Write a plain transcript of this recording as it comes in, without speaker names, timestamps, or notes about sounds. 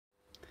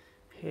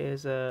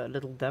here's a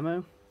little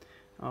demo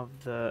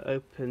of the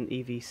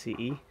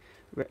OpenEVSE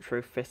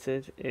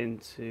retrofitted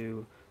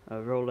into a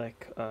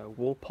Rolec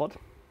wall pod.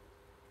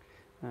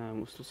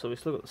 So we've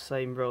still got the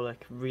same Rolec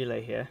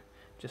relay here,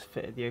 just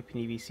fitted the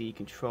OpenEVSE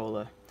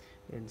controller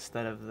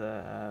instead of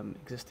the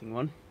existing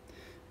one.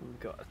 And we've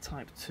got a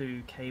Type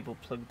 2 cable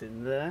plugged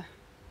in there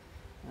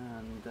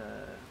and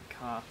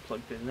car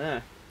plugged in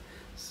there.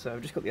 So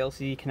I've just got the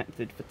LCD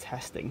connected for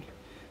testing.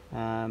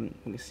 You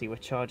can see we're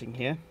charging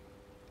here,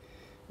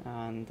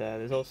 and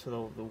there's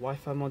also the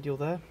Wi-Fi module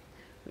there,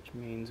 which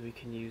means we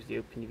can use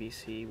the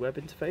OpenEVSE web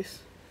interface.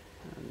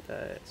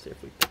 And so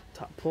if we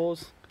tap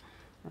pause,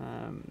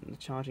 the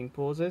charging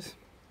pauses,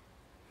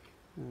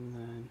 and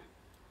then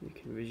you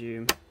can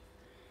resume.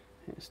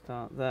 Hit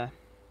start there.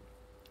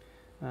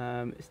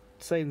 It's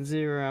saying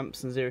 0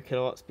 amps and 0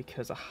 kilowatts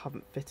because I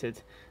haven't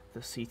fitted the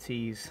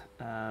CTs.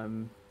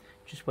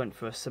 Just went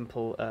for a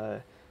simple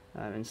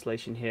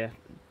installation here,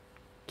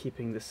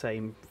 keeping the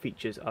same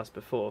features as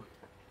before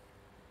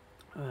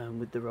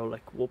with the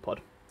Rolec wall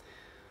pod.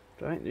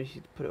 Right, we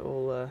should put it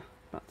all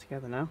back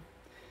together now.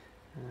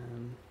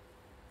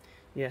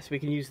 Yeah, so we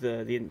can use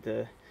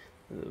the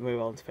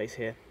mobile interface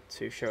here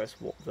to show us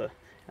what the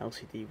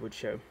LCD would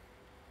show.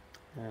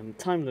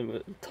 Time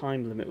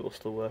limit will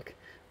still work,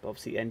 but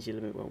obviously the energy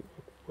limit won't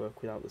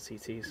work without the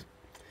CTs.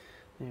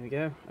 There we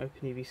go,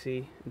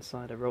 OpenEVSE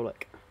inside a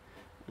Rolec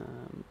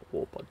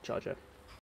wall pod charger.